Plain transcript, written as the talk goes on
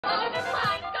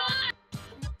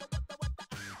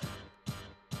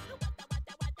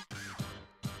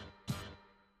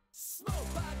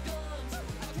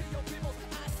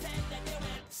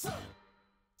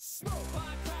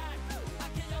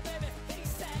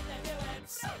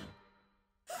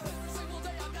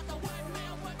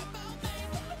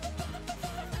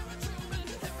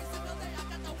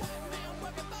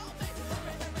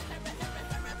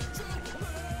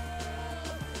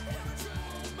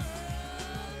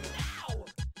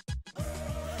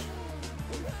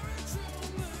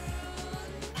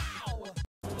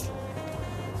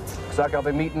Looks like I'll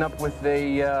be meeting up with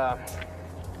the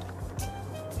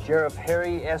Sheriff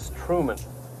Harry S. Truman.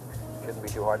 Shouldn't be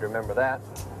too hard to remember that.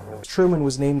 Truman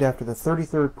was named after the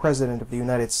 33rd President of the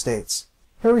United States.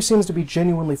 Harry seems to be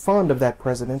genuinely fond of that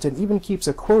president and even keeps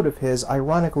a quote of his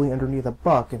ironically underneath a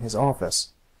buck in his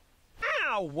office.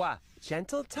 Ow!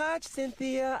 Gentle touch,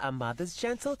 Cynthia. A mother's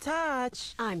gentle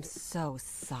touch. I'm so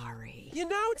sorry. You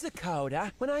know,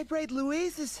 Dakota, when I braid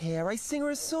Louise's hair, I sing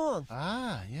her a song.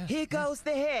 Ah, yes. Here goes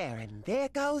the hair, and there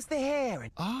goes the hair,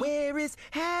 and where is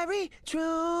Harry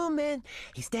Truman?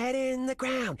 He's dead in the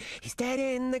ground. He's dead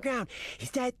in the ground.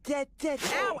 He's dead, dead, dead.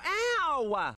 Ow,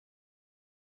 ow!